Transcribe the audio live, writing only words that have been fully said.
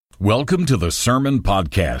Welcome to the Sermon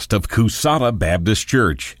Podcast of Cusata Baptist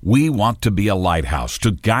Church. We want to be a lighthouse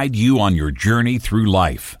to guide you on your journey through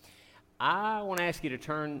life. I want to ask you to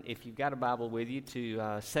turn, if you've got a Bible with you,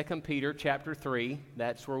 to 2 Peter chapter 3.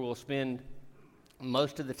 That's where we'll spend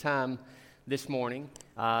most of the time this morning.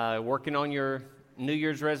 Working on your New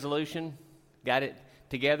Year's resolution. Got it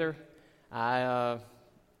together? I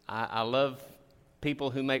love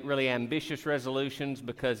people who make really ambitious resolutions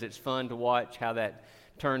because it's fun to watch how that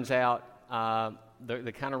turns out.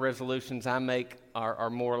 The kind of resolutions I make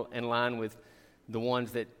are more in line with the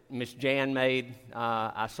ones that Miss Jan made.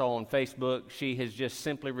 I saw on Facebook. She has just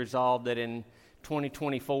simply resolved that in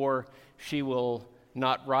 2024 she will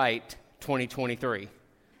not write 2023,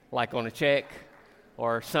 like on a check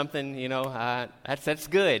or something. You know, that's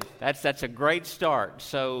good. That's a great start.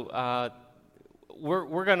 So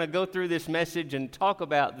we're going to go through this message and talk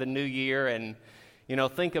about the new year and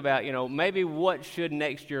think about, maybe what should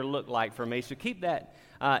next year look like for me. So keep that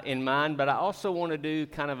in mind. But I also want to do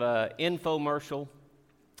kind of a infomercial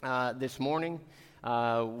this morning.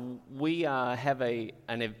 We have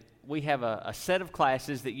a set of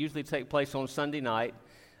classes that usually take place on Sunday night,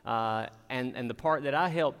 and the part that I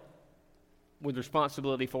help with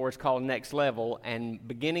responsibility for is called Next Level. And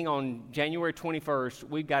beginning on January 21st,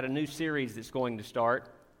 we've got a new series that's going to start.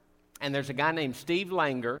 And there's a guy named Steve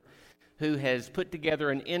Langer who has put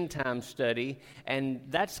together an end time study, and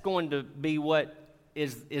that's going to be what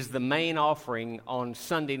is the main offering on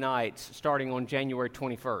Sunday nights starting on January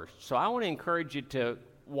 21st. So I want to encourage you to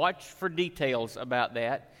watch for details about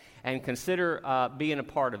that and consider being a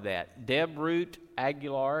part of that. Deb Root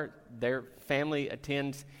Aguilar, their family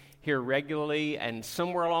attends here regularly, and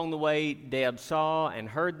somewhere along the way, Deb saw and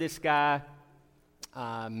heard this guy,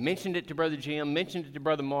 mentioned it to Brother Jim, mentioned it to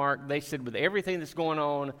Brother Mark. They said, with everything that's going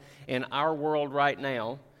on in our world right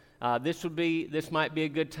now, this might be a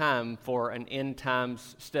good time for an end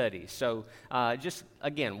times study. So just,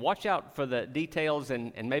 again, watch out for the details,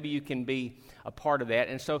 and maybe you can be a part of that.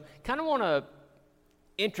 And so kind of want to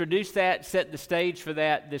introduce that, set the stage for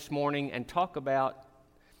that this morning, and talk about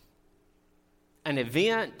an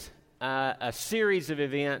event, a series of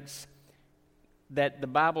events that the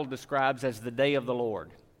Bible describes as the day of the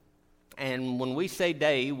Lord. And when we say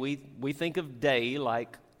day, we think of day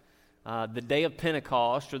like the day of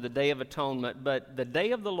Pentecost or the day of atonement, but the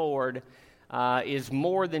day of the Lord is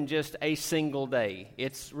more than just a single day.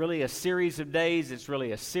 It's really a series of days. It's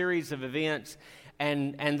really a series of events.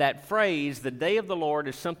 And that phrase, the day of the Lord,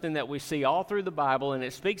 is something that we see all through the Bible, and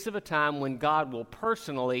it speaks of a time when God will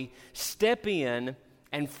personally step in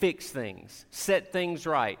and fix things, set things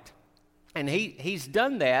right. And he's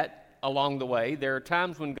done that along the way. There are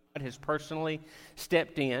times when God has personally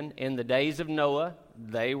stepped in. In the days of Noah,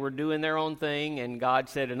 they were doing their own thing, and God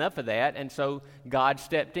said enough of that, and so God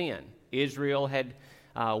stepped in. Israel had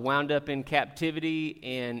wound up in captivity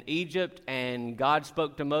in Egypt, and God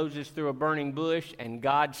spoke to Moses through a burning bush, and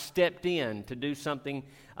God stepped in to do something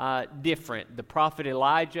different. The prophet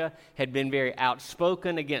Elijah had been very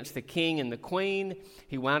outspoken against the king and the queen.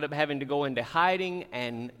 He wound up having to go into hiding,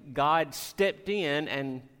 and God stepped in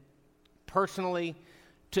and personally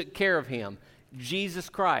took care of him. Jesus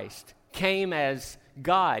Christ came as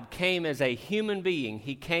God, came as a human being.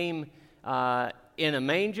 He came in a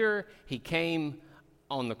manger. He came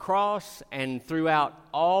on the cross, and throughout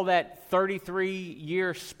all that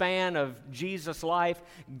 33-year span of Jesus' life,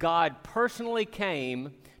 God personally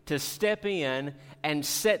came to step in and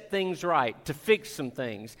set things right, to fix some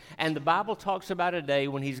things. And the Bible talks about a day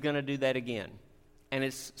when he's going to do that again. And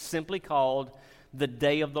it's simply called the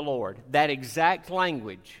day of the Lord. That exact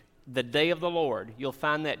language, the day of the Lord, you'll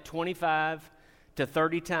find that 25 to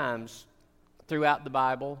 30 times throughout the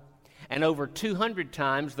Bible. And over 200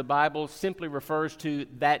 times, the Bible simply refers to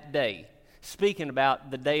that day, speaking about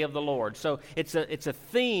the day of the Lord. So it's a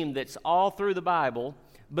theme that's all through the Bible.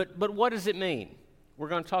 But what does it mean? We're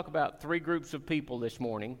going to talk about three groups of people this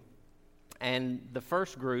morning. And the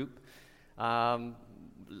first group,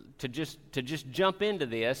 to just jump into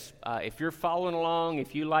this, if you're following along,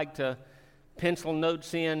 if you like to pencil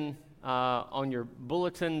notes in on your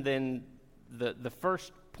bulletin, then the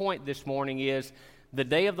first point this morning is the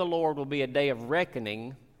day of the Lord will be a day of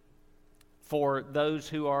reckoning for those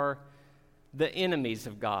who are the enemies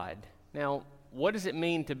of God. Now, what does it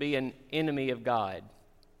mean to be an enemy of God?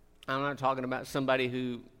 I'm not talking about somebody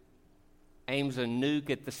who aims a nuke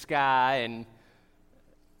at the sky and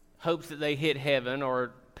hopes that they hit heaven,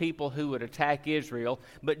 or people who would attack Israel.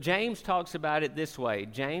 But James talks about it this way.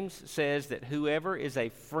 James says that whoever is a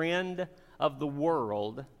friend of the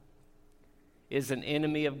world is an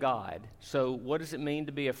enemy of God. So what does it mean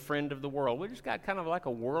to be a friend of the world? We just got kind of like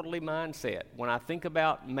a worldly mindset. When I think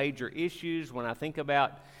about major issues, when I think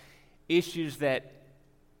about issues that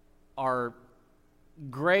are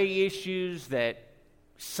gray issues that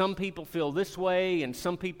some people feel this way and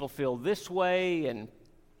some people feel this way, and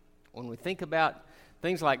when we think about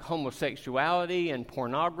things like homosexuality and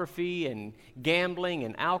pornography and gambling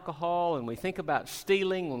and alcohol, and we think about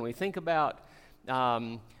stealing, when we think about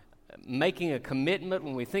making a commitment,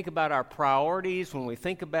 when we think about our priorities, when we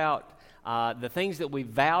think about the things that we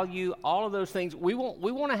value, all of those things, we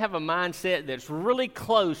want to have a mindset that's really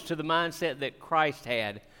close to the mindset that Christ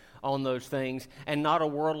had on those things, and not a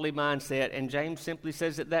worldly mindset. And James simply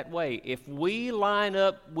says it that way. If we line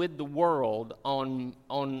up with the world on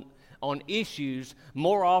issues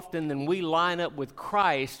more often than we line up with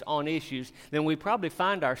Christ on issues, then we probably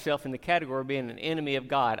find ourselves in the category of being an enemy of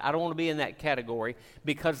God. I don't want to be in that category,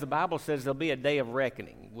 because the Bible says there'll be a day of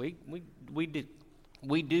reckoning.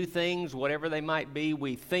 We do things, whatever they might be.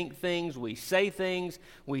 We think things, we say things,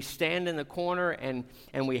 we stand in the corner, and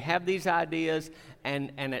we have these ideas,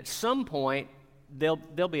 and at some point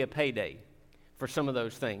there'll be a payday for some of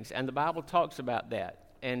those things. And the Bible talks about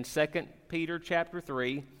that. In 2 Peter chapter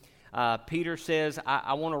 3, Peter says,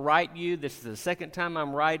 I want to write you. This is the second time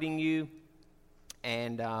I'm writing you.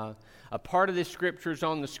 And a part of this scripture is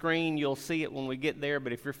on the screen. You'll see it when we get there.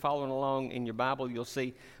 But if you're following along in your Bible, you'll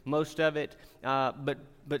see most of it. But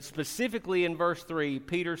specifically in verse 3,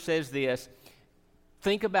 Peter says this: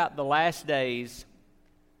 think about the last days,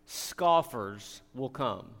 scoffers will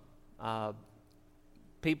come.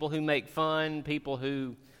 People who make fun, people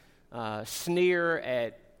who sneer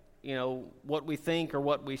at what we think or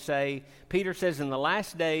what we say. Peter says in the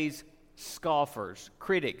last days, scoffers,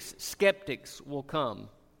 critics, skeptics will come.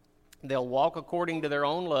 They'll walk according to their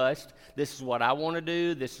own lust. This is what I want to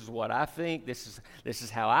do. This is what I think. This is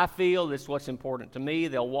how I feel. This is what's important to me.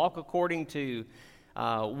 They'll walk according to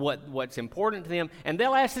what's important to them. And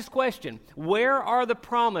they'll ask this question: where are the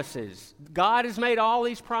promises? God has made all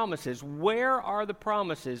these promises. Where are the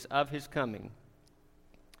promises of His coming?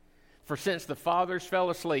 For since the fathers fell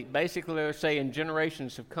asleep, basically they're saying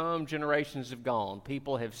generations have come, generations have gone.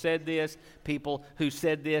 People have said this. People who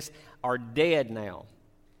said this are dead now.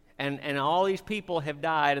 And all these people have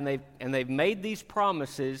died, and they've made these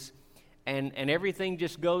promises, and everything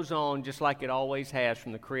just goes on just like it always has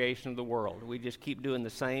from the creation of the world. We just keep doing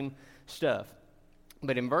the same stuff.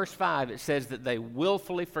 But in verse 5, it says that they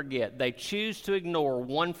willfully forget. They choose to ignore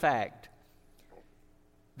one fact,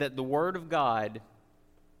 that the Word of God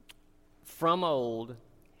from old,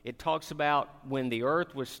 it talks about when the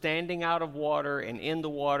earth was standing out of water and in the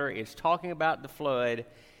water. It's talking about the flood.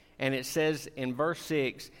 And it says in verse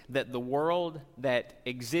 6 that the world that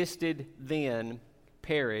existed then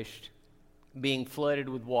perished, being flooded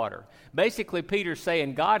with water. Basically, Peter's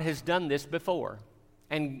saying God has done this before,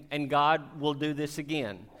 and God will do this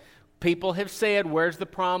again. People have said, where's the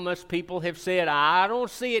promise? People have said, I don't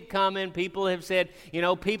see it coming. People have said,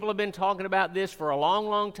 people have been talking about this for a long,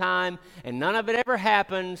 long time, and none of it ever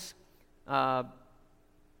happens.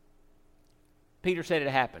 Peter said it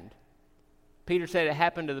happened. Peter said it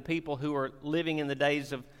happened to the people who were living in the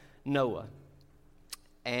days of Noah.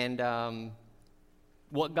 And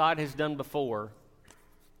what God has done before,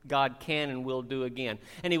 God can and will do again.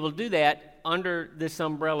 And He will do that under this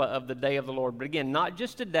umbrella of the day of the Lord. But again, not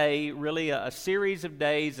just a day, really a series of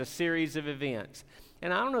days, a series of events.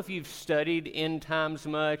 And I don't know if you've studied end times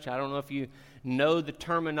much. I don't know if you know the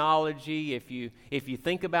terminology, if you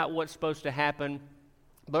think about what's supposed to happen.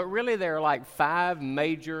 But really there are like 5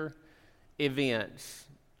 major events,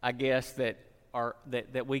 I guess, that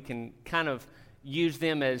we can kind of use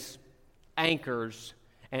them as anchors.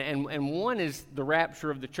 And one is the rapture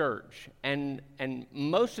of the church. And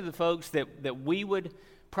most of the folks that we would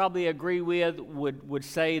probably agree with would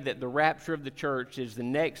say that the rapture of the church is the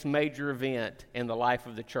next major event in the life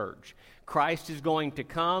of the church. Christ is going to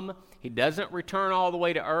come. He doesn't return all the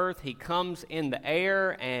way to earth. He comes in the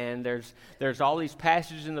air, and there's all these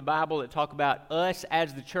passages in the Bible that talk about us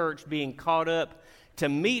as the church being caught up to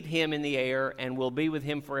meet Him in the air, and we'll be with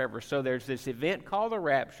Him forever. So there's this event called the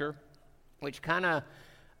rapture, which kind of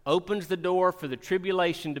opens the door for the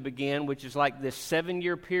tribulation to begin, which is like this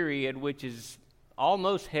 7-year period, which is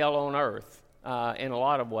almost hell on earth in a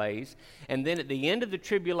lot of ways. And then at the end of the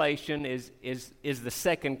tribulation is the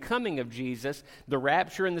second coming of Jesus. The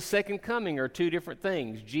rapture and the second coming are 2 different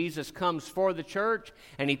things. Jesus comes for the church,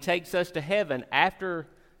 and He takes us to heaven. After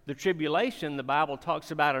the tribulation, the Bible talks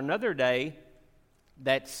about another day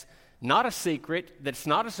that's not a secret, that's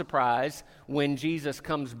not a surprise, when Jesus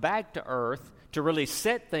comes back to earth to really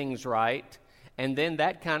set things right, And then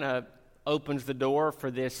that kind of opens the door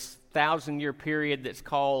for this 1,000-year period that's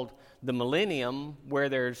called the millennium, where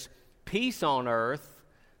there's peace on earth,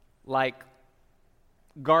 like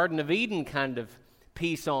Garden of Eden kind of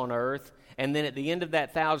peace on earth. And then at the end of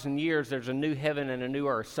that 1,000 years, there's a new heaven and a new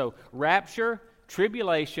earth. So rapture,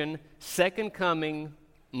 tribulation, second coming,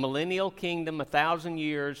 millennial kingdom, 1,000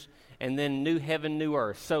 years, and then new heaven, new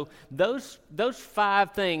earth. So those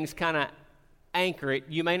 5 things kind of anchor it.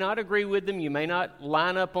 You may not agree with them. You may not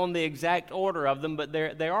line up on the exact order of them, but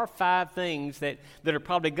there are 5 things that are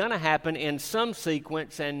probably going to happen in some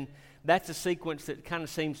sequence, and that's a sequence that kind of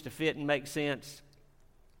seems to fit and make sense,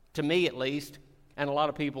 to me at least, and a lot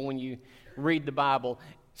of people when you read the Bible.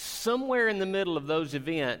 Somewhere in the middle of those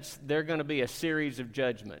events, there are going to be a series of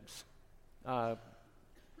judgments.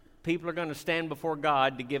 People are going to stand before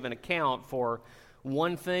God to give an account for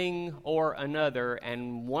one thing or another,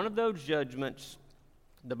 and one of those judgments,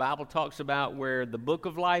 the Bible talks about where the book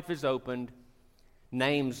of life is opened,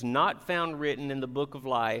 names not found written in the book of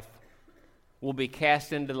life will be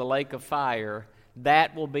cast into the lake of fire.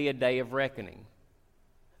 That will be a day of reckoning.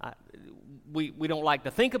 We don't like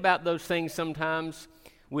to think about those things sometimes.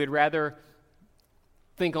 We'd rather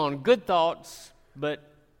think on good thoughts, but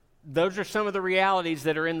those are some of the realities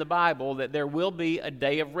that are in the Bible, that there will be a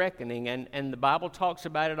day of reckoning, and the Bible talks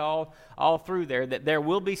about it all through there, that there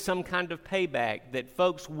will be some kind of payback, that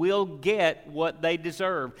folks will get what they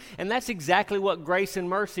deserve. And that's exactly what grace and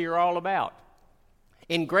mercy are all about.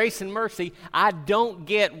 In grace and mercy, I don't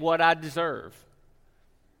get what I deserve.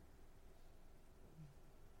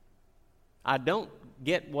 I don't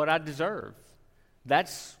get what I deserve.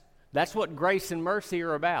 That's what grace and mercy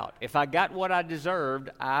are about. If I got what I deserved,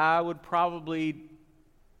 I would probably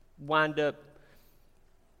wind up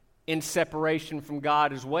in separation from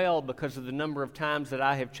God as well, because of the number of times that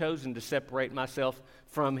I have chosen to separate myself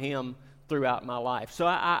from Him throughout my life. So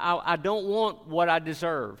I don't want what I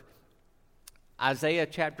deserve. Isaiah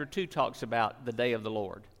chapter 2 talks about the day of the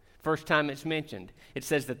Lord. First time it's mentioned, it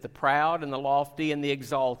says that the proud and the lofty and the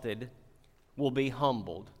exalted will be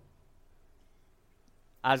humbled.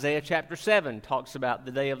 Isaiah chapter 7 talks about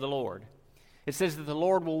the day of the Lord. It says that the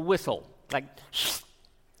Lord will whistle, like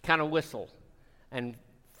kind of whistle, and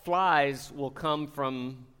flies will come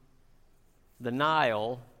from the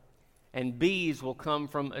Nile, and bees will come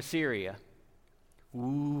from Assyria.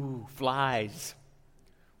 Ooh, flies.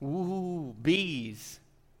 Ooh, bees.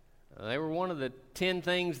 They were one of the 10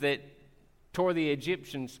 things that tore the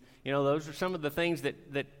Egyptians. You know, those are some of the things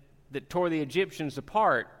that tore the Egyptians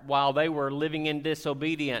apart while they were living in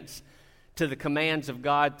disobedience to the commands of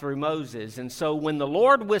God through Moses. And so when the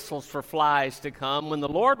Lord whistles for flies to come, when the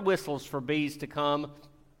Lord whistles for bees to come,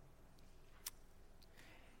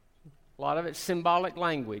 a lot of it's symbolic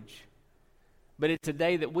language, but it's a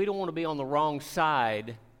day that we don't want to be on the wrong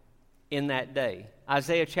side in that day.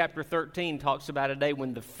 Isaiah chapter 13 talks about a day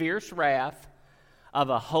when the fierce wrath of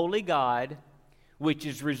a holy God, which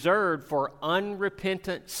is reserved for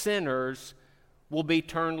unrepentant sinners, will be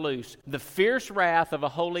turned loose. The fierce wrath of a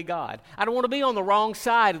holy God. I don't want to be on the wrong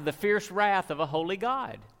side of the fierce wrath of a holy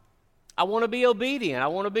God. I want to be obedient. I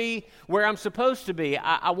want to be where I'm supposed to be.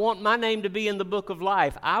 I want my name to be in the book of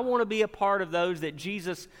life. I want to be a part of those that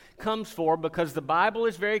Jesus comes for, because the Bible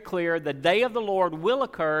is very clear. The day of the Lord will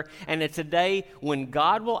occur, and it's a day when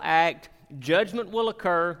God will act, judgment will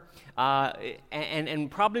occur,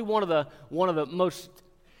 and probably one of the most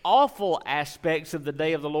awful aspects of the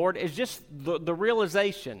day of the Lord is just the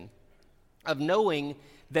realization of knowing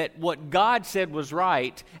that what God said was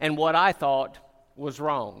right and what I thought was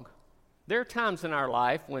wrong. There are times in our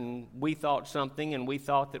life when we thought something and we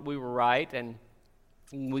thought that we were right, and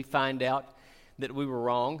we find out that we were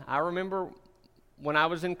wrong. I remember when I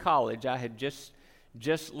was in college, I had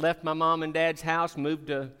just left my mom and dad's house, moved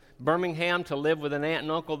to Birmingham to live with an aunt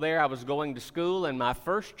and uncle there. I was going to school, and my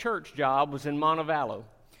first church job was in Montevallo.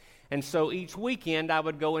 And so each weekend I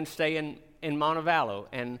would go and stay in Montevallo.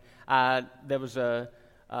 And there was a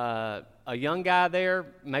young guy there,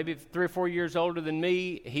 maybe 3 or 4 years older than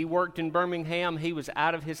me. He worked in Birmingham. He was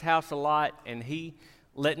out of his house a lot, and he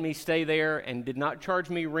let me stay there and did not charge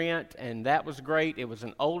me rent, and that was great. It was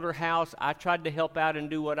an older house. I tried to help out and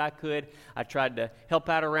do what I could. I tried to help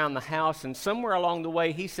out around the house, and somewhere along the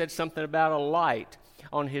way he said something about a light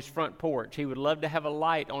on his front porch. He would love to have a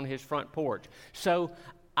light on his front porch. So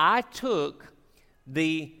I took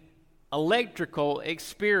the electrical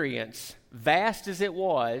experience, vast as it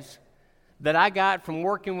was, that I got from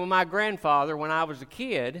working with my grandfather when I was a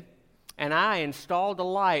kid, and I installed a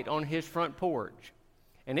light on his front porch.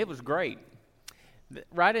 And it was great.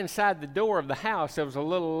 Right inside the door of the house, there was a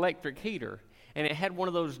little electric heater. and it had one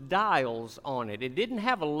of those dials on it. It didn't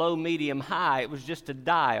have a low, medium, high. It was just a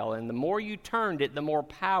dial, and the more you turned it, the more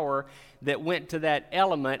power that went to that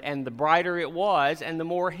element, and the brighter it was, and the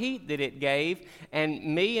more heat that it gave.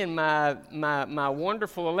 And me and my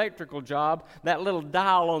wonderful electrical job, that little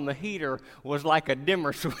dial on the heater was like a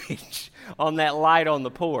dimmer switch on that light on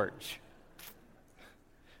the porch.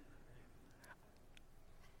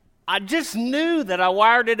 I just knew that I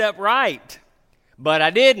wired it up right, but I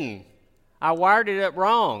didn't. I wired it up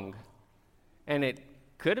wrong, and it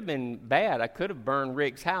could have been bad. I could have burned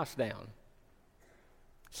Rick's house down.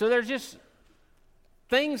 So there's just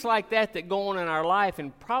things like that go on in our life,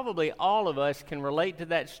 and probably all of us can relate to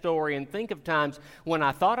that story and think of times when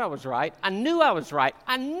I thought I was right. I knew I was right.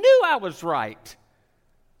 I knew I was right,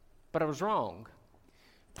 but I was wrong.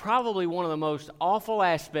 Probably one of the most awful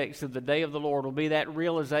aspects of the day of the Lord will be that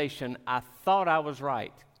realization, I thought I was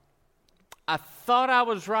right. I thought I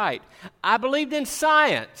was right. I believed in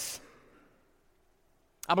science.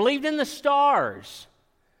 I believed in the stars.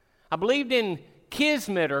 I believed in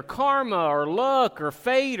kismet or karma or luck or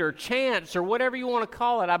fate or chance or whatever you want to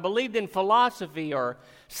call it. I believed in philosophy or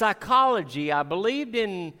psychology. I believed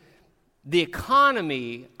in the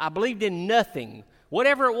economy. I believed in nothing.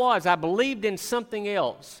 Whatever it was, I believed in something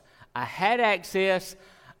else. I had access.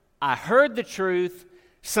 I heard the truth.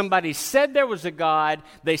 Somebody said there was a God.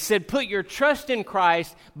 They said, put your trust in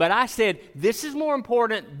Christ. But I said, this is more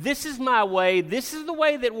important. This is my way. This is the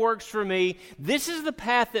way that works for me. This is the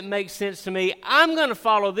path that makes sense to me. I'm going to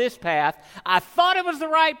follow this path. I thought it was the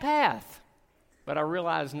right path, but I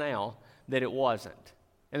realize now that it wasn't.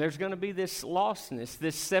 And there's going to be this lostness,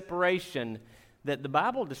 this separation that the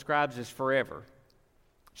Bible describes as forever.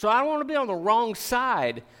 So I don't want to be on the wrong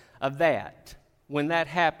side of that. When that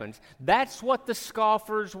happens, that's what the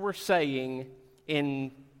scoffers were saying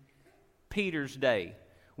in Peter's day.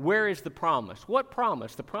 Where is the promise? What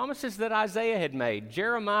promise? The promises that Isaiah had made,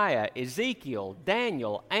 Jeremiah, Ezekiel,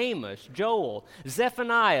 Daniel, Amos, Joel,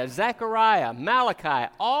 Zephaniah, Zechariah,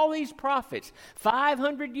 Malachi, all these prophets,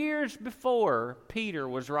 500 years before Peter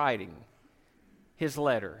was writing his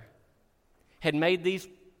letter, had made these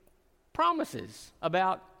promises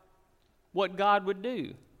about what God would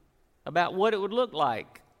do, about what it would look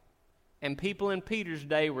like. And people in Peter's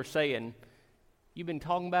day were saying, you've been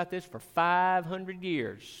talking about this for 500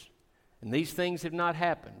 years, and these things have not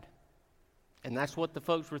happened. And that's what the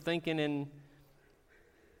folks were thinking in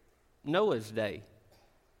Noah's day.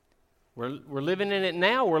 We're living in it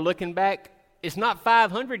now. We're looking back. It's not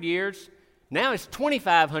 500 years. Now it's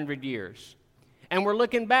 2,500 years. And we're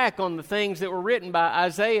looking back on the things that were written by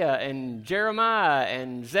Isaiah and Jeremiah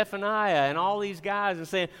and Zephaniah and all these guys and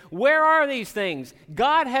saying, where are these things?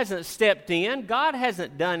 God hasn't stepped in. God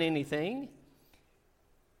hasn't done anything.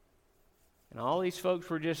 And all these folks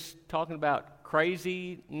were just talking about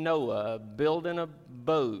crazy Noah building a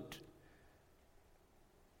boat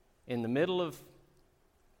in the middle of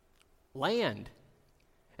land.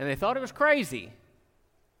 And they thought it was crazy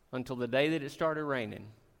until the day that it started raining.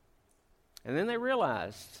 And then they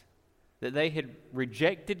realized that they had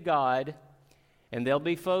rejected God, and there'll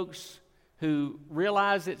be folks who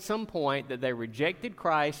realize at some point that they rejected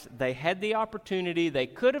Christ. They had the opportunity. They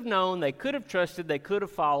could have known. They could have trusted. They could have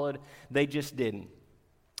followed. They just didn't.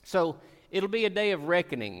 So it'll be a day of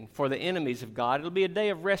reckoning for the enemies of God. It'll be a day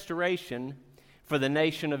of restoration for the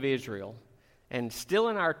nation of Israel. And still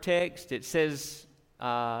in our text, it says,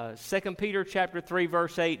 2 Peter chapter 3,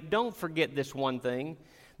 verse 8, don't forget this one thing,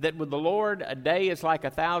 that with the Lord, a day is like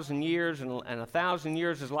 1,000 years, and 1,000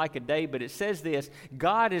 years is like a day. But it says this,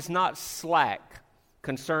 God is not slack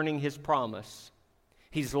concerning His promise.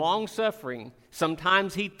 He's long-suffering.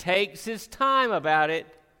 Sometimes He takes His time about it,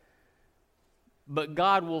 but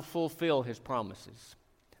God will fulfill His promises.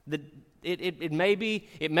 It may be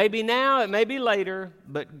now, it may be later,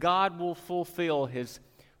 but God will fulfill His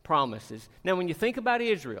promises. Now, when you think about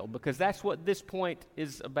Israel, because that's what this point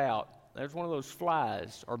is about, there's one of those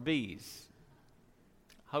flies or bees.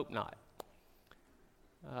 Hope not.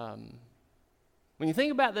 When you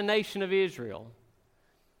think about the nation of Israel,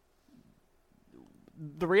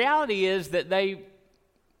 the reality is that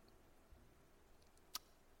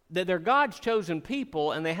they're God's chosen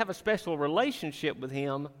people and they have a special relationship with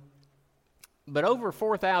Him. But over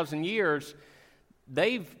 4,000 years,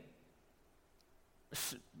 they've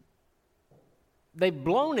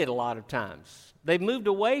blown it a lot of times. They've moved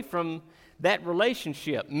away from that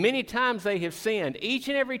relationship. Many times they have sinned. Each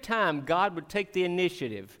and every time, God would take the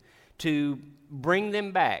initiative to bring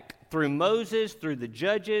them back. Through Moses, through the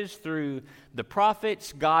judges, through the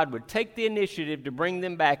prophets, God would take the initiative to bring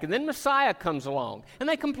them back. And then Messiah comes along, and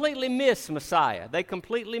they completely miss Messiah. They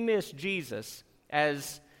completely miss Jesus.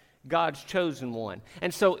 as God's chosen one.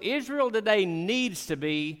 And so Israel today needs to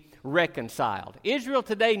be reconciled. Israel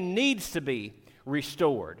today needs to be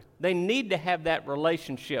restored. They need to have that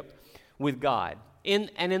relationship with God. In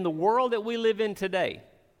the world that we live in today,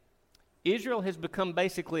 Israel has become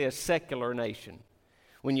basically a secular nation.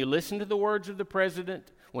 When you listen to the words of the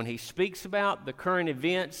president, when he speaks about the current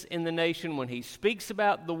events in the nation, when he speaks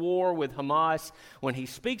about the war with Hamas, when he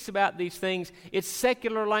speaks about these things, it's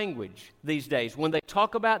secular language these days. When they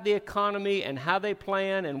talk about the economy and how they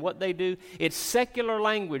plan and what they do, it's secular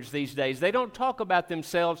language these days. They don't talk about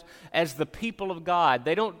themselves as the people of God.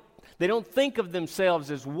 They don't think of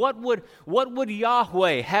themselves as what would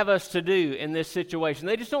Yahweh have us to do in this situation.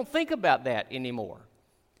 They just don't think about that anymore.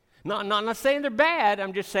 Not saying they're bad,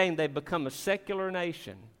 I'm just saying they've become a secular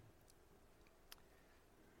nation.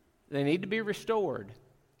 They need to be restored.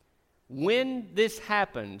 When this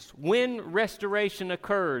happens, when restoration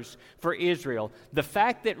occurs for Israel, the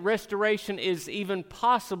fact that restoration is even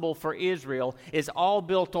possible for Israel is all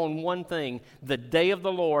built on one thing: the day of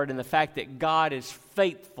the Lord, and the fact that God is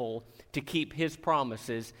faithful to keep His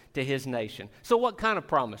promises to His nation. So what kind of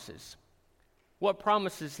promises? What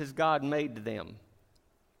promises has God made to them?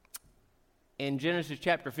 In Genesis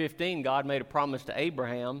chapter 15, God made a promise to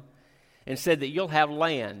Abraham and said that you'll have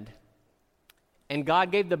land. And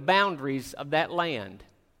God gave the boundaries of that land.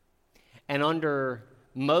 And under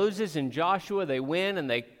Moses and Joshua, they went and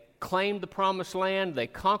they claimed the promised land. They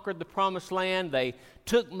conquered the promised land. They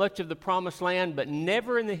took much of the promised land, but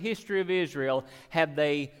never in the history of Israel have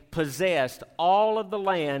they possessed all of the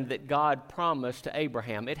land that God promised to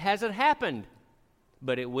Abraham. It hasn't happened,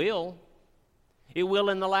 but it will. It will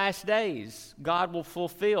in the last days. God will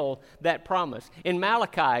fulfill that promise. In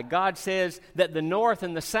Malachi, God says that the north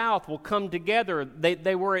and the south will come together.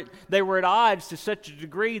 They were at odds to such a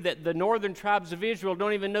degree that the northern tribes of Israel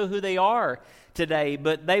don't even know who they are today,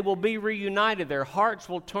 but they will be reunited. Their hearts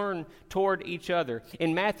will turn toward each other.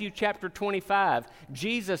 In Matthew chapter 25,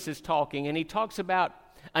 Jesus is talking, and he talks about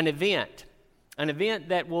an event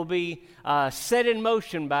that will be set in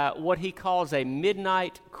motion by what he calls a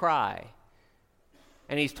midnight cry.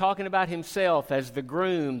 And he's talking about himself as the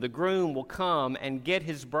groom. The groom will come and get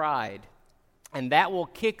his bride. And that will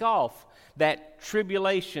kick off that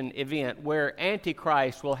tribulation event where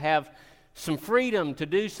Antichrist will have some freedom to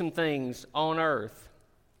do some things on earth.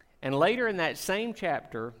 And later in that same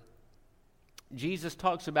chapter, Jesus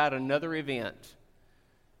talks about another event.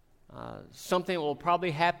 Something that will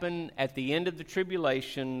probably happen at the end of the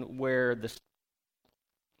tribulation where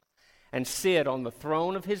and sit on the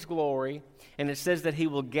throne of his glory, and it says that he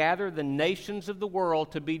will gather the nations of the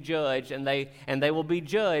world to be judged, and they will be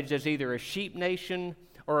judged as either a sheep nation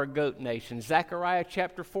or a goat nation. Zechariah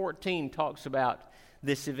chapter 14 talks about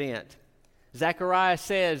this event. Zechariah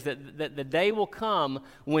says that the day will come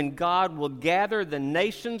when God will gather the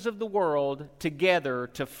nations of the world together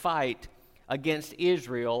to fight against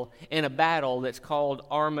Israel in a battle that's called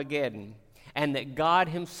Armageddon, and that God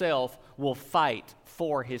himself will fight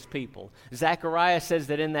for his people. Zechariah says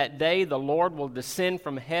that in that day the Lord will descend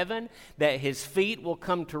from heaven, that his feet will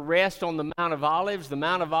come to rest on the Mount of Olives. The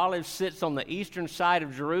Mount of Olives sits on the eastern side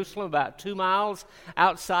of Jerusalem, about 2 miles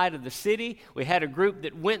outside of the city. We had a group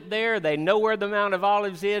that went there. They know where the Mount of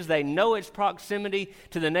Olives is. They know its proximity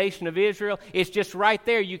to the nation of Israel. It's just right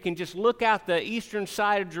there. You can just look out the eastern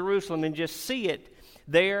side of Jerusalem and just see it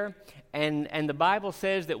there. And the Bible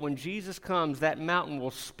says that when Jesus comes, that mountain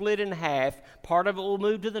will split in half. Part of it will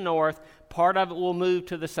move to the north, part of it will move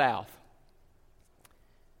to the south.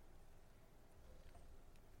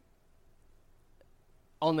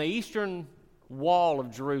 On the eastern wall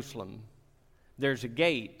of Jerusalem, there's a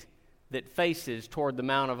gate that faces toward the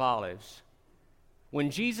Mount of Olives.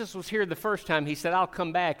 When Jesus was here the first time, he said, I'll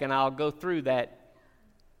come back and I'll go through that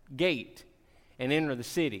gate and enter the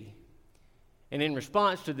city. And in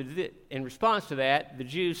response to that, the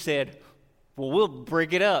Jews said, well, we'll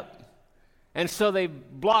break it up. And so they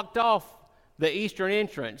blocked off the eastern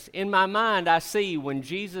entrance. In my mind, I see when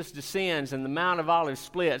Jesus descends and the Mount of Olives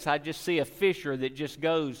splits, I just see a fissure that just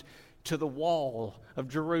goes to the wall of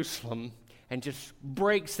Jerusalem and just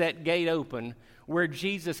breaks that gate open where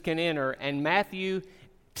Jesus can enter. And Matthew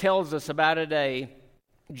tells us about a day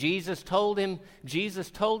Jesus told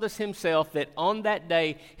us himself that on that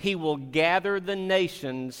day he will gather the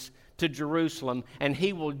nations to Jerusalem and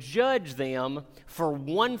he will judge them for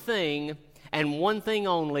one thing and one thing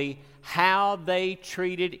only: how they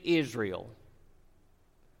treated Israel.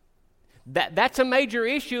 That's a major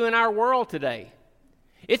issue in our world today.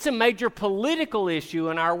 It's a major political issue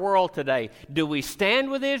in our world today. Do we stand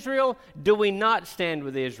with Israel? Do we not stand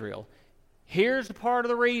with Israel? Here's the part of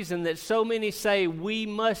the reason that so many say we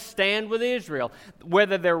must stand with Israel.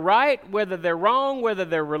 Whether they're right, whether they're wrong, whether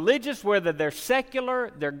they're religious, whether they're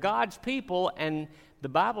secular, they're God's people. And the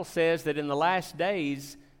Bible says that in the last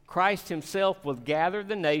days, Christ himself will gather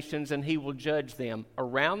the nations and he will judge them.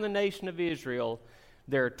 Around the nation of Israel,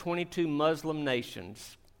 there are 22 Muslim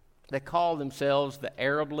nations that call themselves the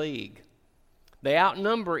Arab League. They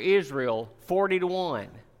outnumber Israel 40-1.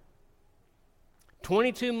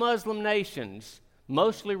 22 Muslim nations,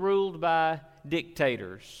 mostly ruled by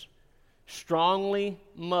dictators, strongly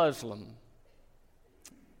Muslim.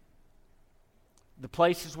 The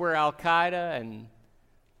places where Al-Qaeda and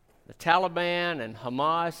the Taliban and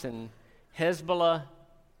Hamas and Hezbollah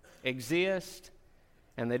exist,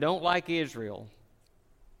 and they don't like Israel.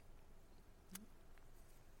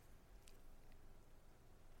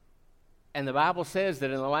 And the Bible says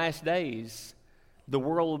that in the last days, the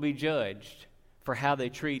world will be judged for how they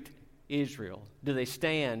treat Israel. Do they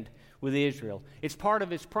stand with Israel? It's part of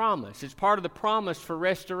his promise. It's part of the promise for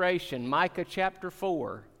restoration. Micah chapter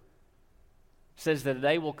 4 says that a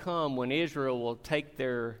day will come when Israel will take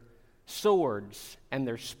their swords and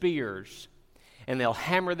their spears and they'll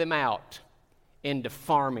hammer them out into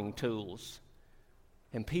farming tools.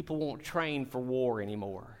 And people won't train for war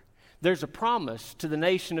anymore. There's a promise to the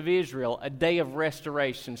nation of Israel, a day of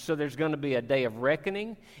restoration. So there's going to be a day of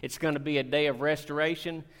reckoning. It's going to be a day of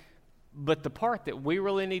restoration. But the part that we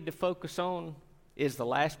really need to focus on is the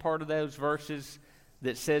last part of those verses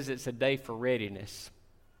that says it's a day for readiness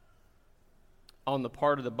on the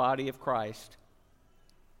part of the body of Christ.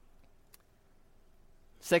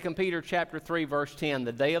 2 Peter chapter 3, verse 10,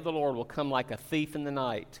 the day of the Lord will come like a thief in the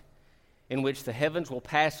night, in which the heavens will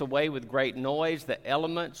pass away with great noise, the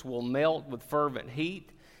elements will melt with fervent heat,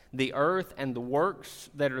 the earth and the works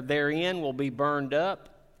that are therein will be burned up.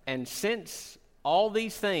 And since all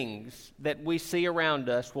these things that we see around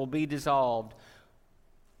us will be dissolved,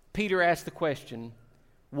 Peter asked the question,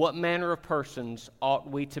 what manner of persons ought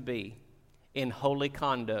we to be in holy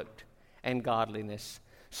conduct and godliness?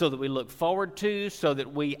 So that we look forward to, so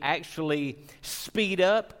that we actually speed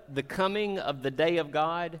up the coming of the day of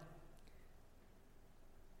God.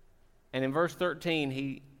 And in verse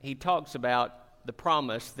 13, he talks about the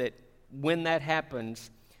promise that when that happens,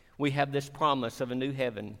 we have this promise of a new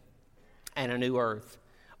heaven and a new earth.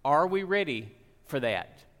 Are we ready for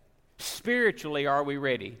that? Spiritually, are we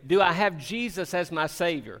ready? Do I have Jesus as my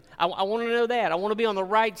Savior? I want to know that. I want to be on the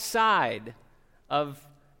right side of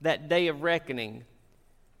that day of reckoning.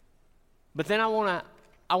 But then I want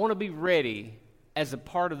to be ready as a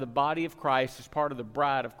part of the body of Christ, as part of the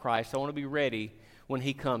bride of Christ. I want to be ready when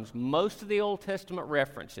he comes. Most of the Old Testament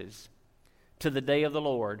references to the day of the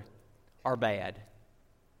Lord are bad.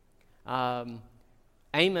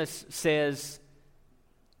 Amos says,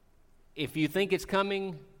 if you think it's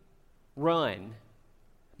coming, run.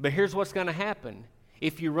 But here's what's going to happen.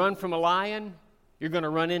 If you run from a lion, you're going to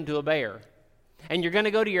run into a bear. And you're going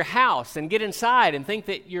to go to your house and get inside and think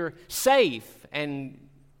that you're safe, and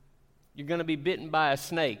you're going to be bitten by a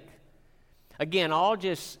snake. Again, all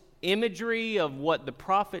just imagery of what the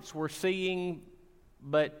prophets were seeing,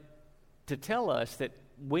 but to tell us that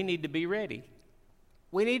we need to be ready.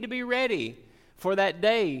 We need to be ready for that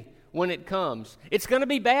day when it comes. It's going to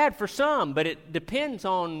be bad for some, but it depends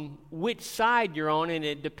on which side you're on, and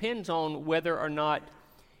it depends on whether or not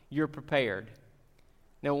you're prepared.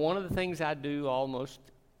 Now, one of the things I do almost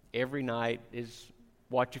every night is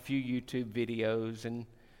watch a few YouTube videos, and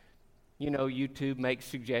YouTube makes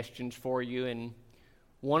suggestions for you, and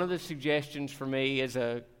one of the suggestions for me is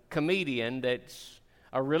a comedian that's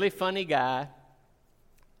a really funny guy.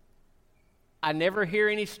 I never hear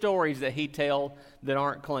any stories that he tells that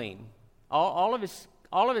aren't clean. All of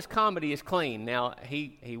his comedy is clean. Now,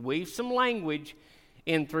 he weaves some language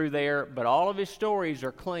in through there, but all of his stories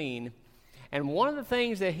are clean. And one of the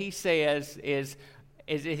things that he says is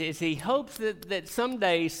he hopes that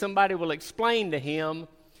someday somebody will explain to him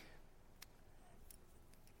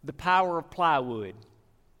the power of plywood.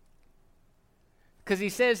 Because he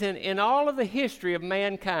says in all of the history of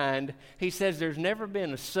mankind, he says there's never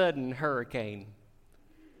been a sudden hurricane.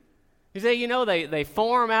 He said, they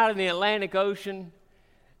form out in the Atlantic Ocean,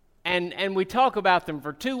 and we talk about them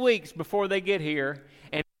for 2 weeks before they get here.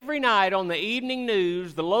 And every night on the evening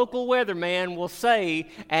news, the local weatherman will say,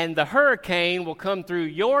 and the hurricane will come through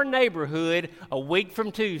your neighborhood a week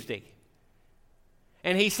from Tuesday.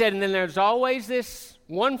 And he said, and then there's always this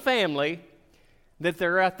one family that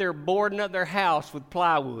they're out there boarding up their house with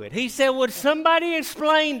plywood. He said, would somebody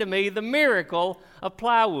explain to me the miracle of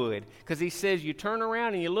plywood? Because he says you turn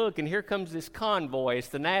around and you look, and here comes this convoy. It's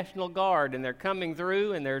the National Guard, and they're coming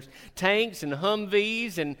through, and there's tanks and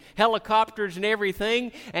Humvees and helicopters and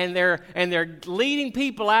everything, and they're leading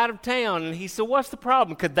people out of town. And he said, what's the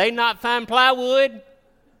problem? Could they not find plywood?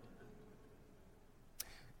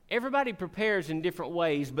 Everybody prepares in different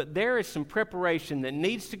ways, but there is some preparation that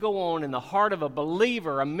needs to go on in the heart of a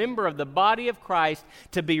believer, a member of the body of Christ,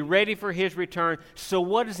 to be ready for His return. So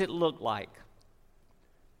what does it look like?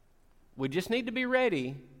 We just need to be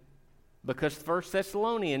ready, because 1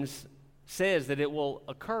 Thessalonians says that it will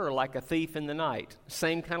occur like a thief in the night.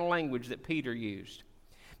 Same kind of language that Peter used.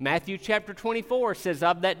 Matthew chapter 24 says,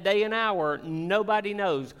 of that day and hour, nobody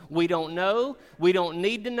knows. We don't know. We don't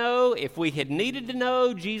need to know. If we had needed to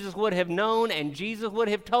know, Jesus would have known, and Jesus would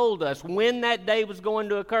have told us when that day was going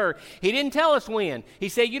to occur. He didn't tell us when. He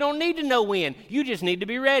said, you don't need to know when. You just need to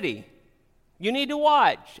be ready. You need to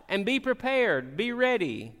watch and be prepared. Be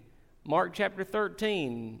ready. Mark chapter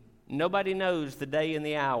 13, nobody knows the day and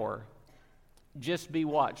the hour. Just be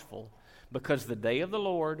watchful, because the day of the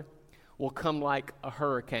Lord will come like a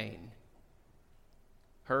hurricane.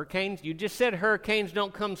 Hurricanes, you just said hurricanes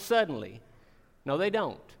don't come suddenly. No, they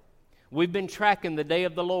don't. We've been tracking the day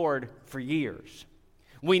of the Lord for years.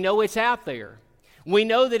 We know it's out there. We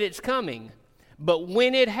know that it's coming. But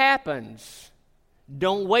when it happens,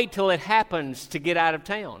 don't wait till it happens to get out of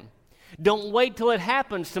town. Don't wait till it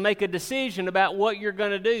happens to make a decision about what you're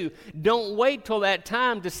going to do. Don't wait till that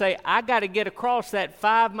time to say, I got to get across that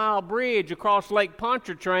 5-mile bridge across Lake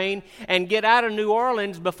Pontchartrain and get out of New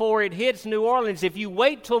Orleans before it hits New Orleans. If you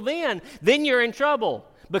wait till then you're in trouble,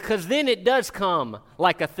 because then it does come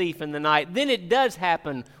like a thief in the night. Then it does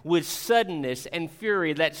happen with suddenness and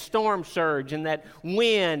fury, that storm surge and that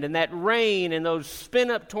wind and that rain and those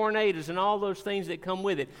spin-up tornadoes and all those things that come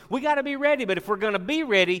with it. We got to be ready, but if we're going to be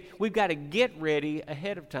ready, we've got to get ready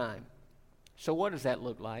ahead of time. So what does that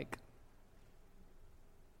look like?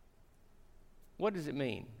 What does it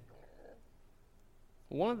mean?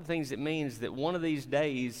 One of the things it means that one of these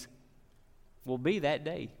days will be that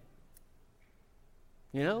day.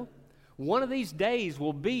 You know, one of these days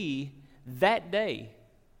will be that day.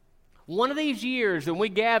 One of these years, when we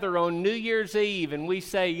gather on New Year's Eve and we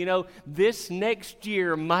say, you know, this next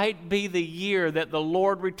year might be the year that the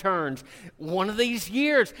Lord returns. One of these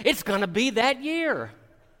years, it's going to be that year.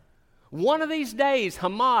 One of these days,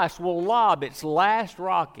 Hamas will lob its last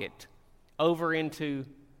rocket over into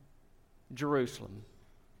Jerusalem.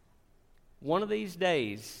 One of these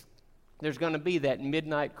days, there's going to be that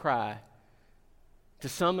midnight cry. To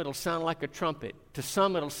some, it'll sound like a trumpet. To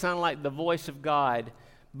some, it'll sound like the voice of God.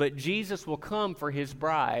 But Jesus will come for His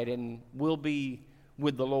bride, and we'll be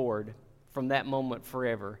with the Lord from that moment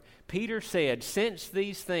forever. Peter said, since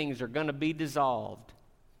these things are going to be dissolved,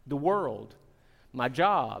 the world, my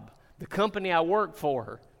job, the company I work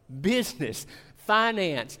for, business,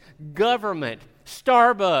 finance, government,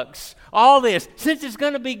 Starbucks, all this, since it's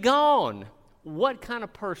going to be gone, what kind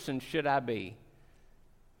of person should I be?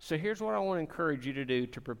 So here's what I want to encourage you to do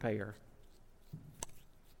to prepare.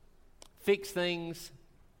 Fix things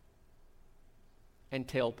and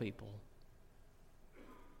tell people.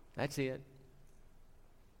 That's it.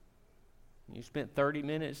 You spent 30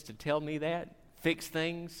 minutes to tell me that? Fix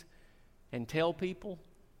things and tell people?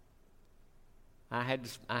 I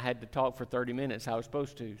had to talk for 30 minutes. I was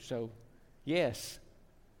supposed to. So, yes,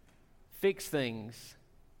 fix things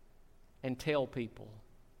and tell people.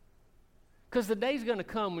 Because the day's going to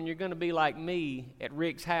come when you're going to be like me at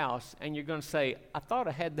Rick's house, and you're going to say, I thought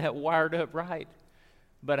I had that wired up right,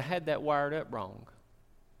 but I had that wired up wrong.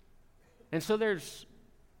 And so there's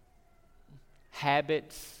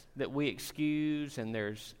habits that we excuse, and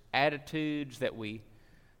there's attitudes that we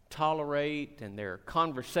tolerate, and there are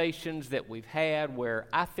conversations that we've had where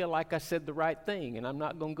I feel like I said the right thing, and I'm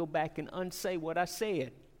not going to go back and unsay what I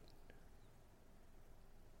said.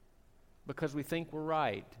 Because we think we're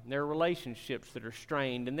right. And there are relationships that are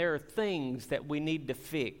strained, and there are things that we need to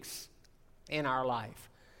fix in our life.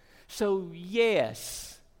 So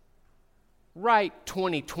yes, write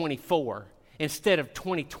 2024 instead of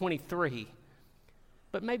 2023.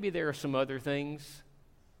 But maybe there are some other things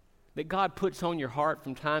that God puts on your heart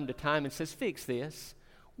from time to time and says, fix this,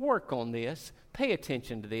 work on this, pay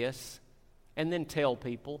attention to this, and then tell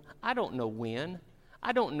people, I don't know when.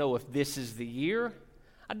 I don't know if this is the year.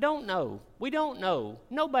 I don't know. We don't know.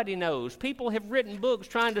 Nobody knows. People have written books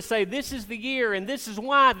trying to say this is the year and this is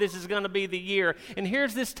why this is going to be the year. And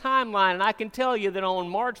here's this timeline. And I can tell you that on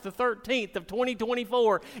March the 13th of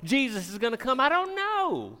 2024, Jesus is going to come. I don't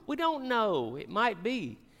know. We don't know. It might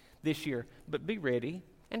be this year. But be ready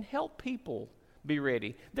and help people be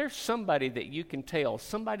ready. There's somebody that you can tell,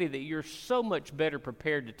 somebody that you're so much better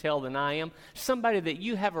prepared to tell than I am, somebody that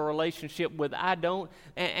you have a relationship with I don't,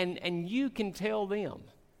 and you can tell them.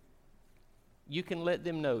 You can let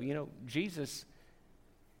them know, Jesus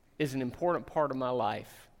is an important part of my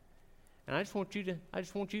life. And I just want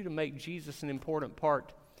you to make Jesus an important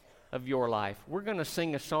part of your life. We're going to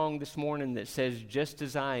sing a song this morning that says, "Just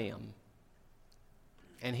as I am."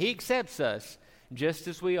 And he accepts us just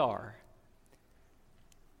as we are.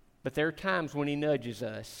 But there are times when he nudges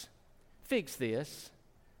us. Fix this.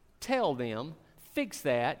 Tell them. Fix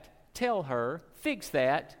that. Tell her. Fix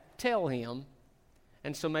that. Tell him.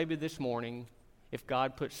 And so maybe this morning, if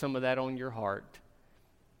God puts some of that on your heart,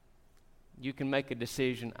 you can make a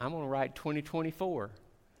decision. I'm going to write 2024.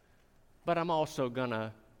 But I'm also going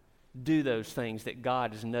to do those things that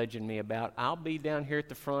God is nudging me about. I'll be down here at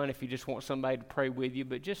the front if you just want somebody to pray with you.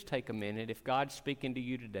 But just take a minute. If God's speaking to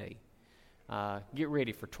you today, get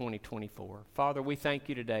ready for 2024. Father, we thank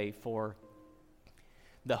you today for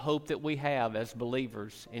the hope that we have as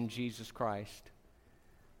believers in Jesus Christ.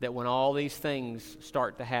 That when all these things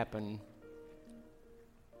start to happen,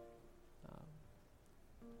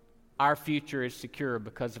 our future is secure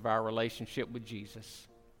because of our relationship with Jesus.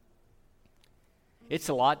 It's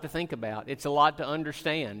a lot to think about. It's a lot to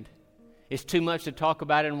understand. It's too much to talk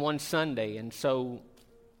about in one Sunday. And so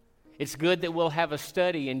it's good that we'll have a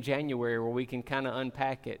study in January where we can kind of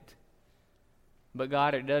unpack it. But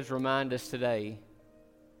God, it does remind us today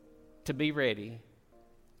to be ready.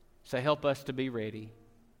 So help us to be ready.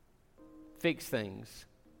 Fix things.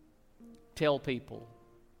 Tell people.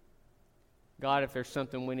 God, if there's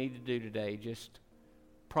something we need to do today, just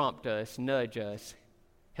prompt us, nudge us,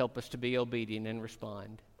 help us to be obedient and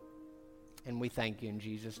respond. And we thank you in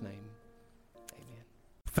Jesus' name. Amen.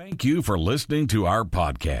 Thank you for listening to our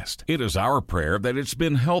podcast. It is our prayer that it's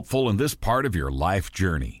been helpful in this part of your life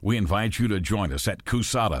journey. We invite you to join us at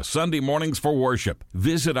Coushatta Sunday mornings for worship.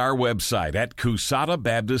 Visit our website at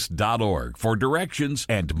CoushattaBaptist.org for directions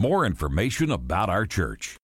and more information about our church.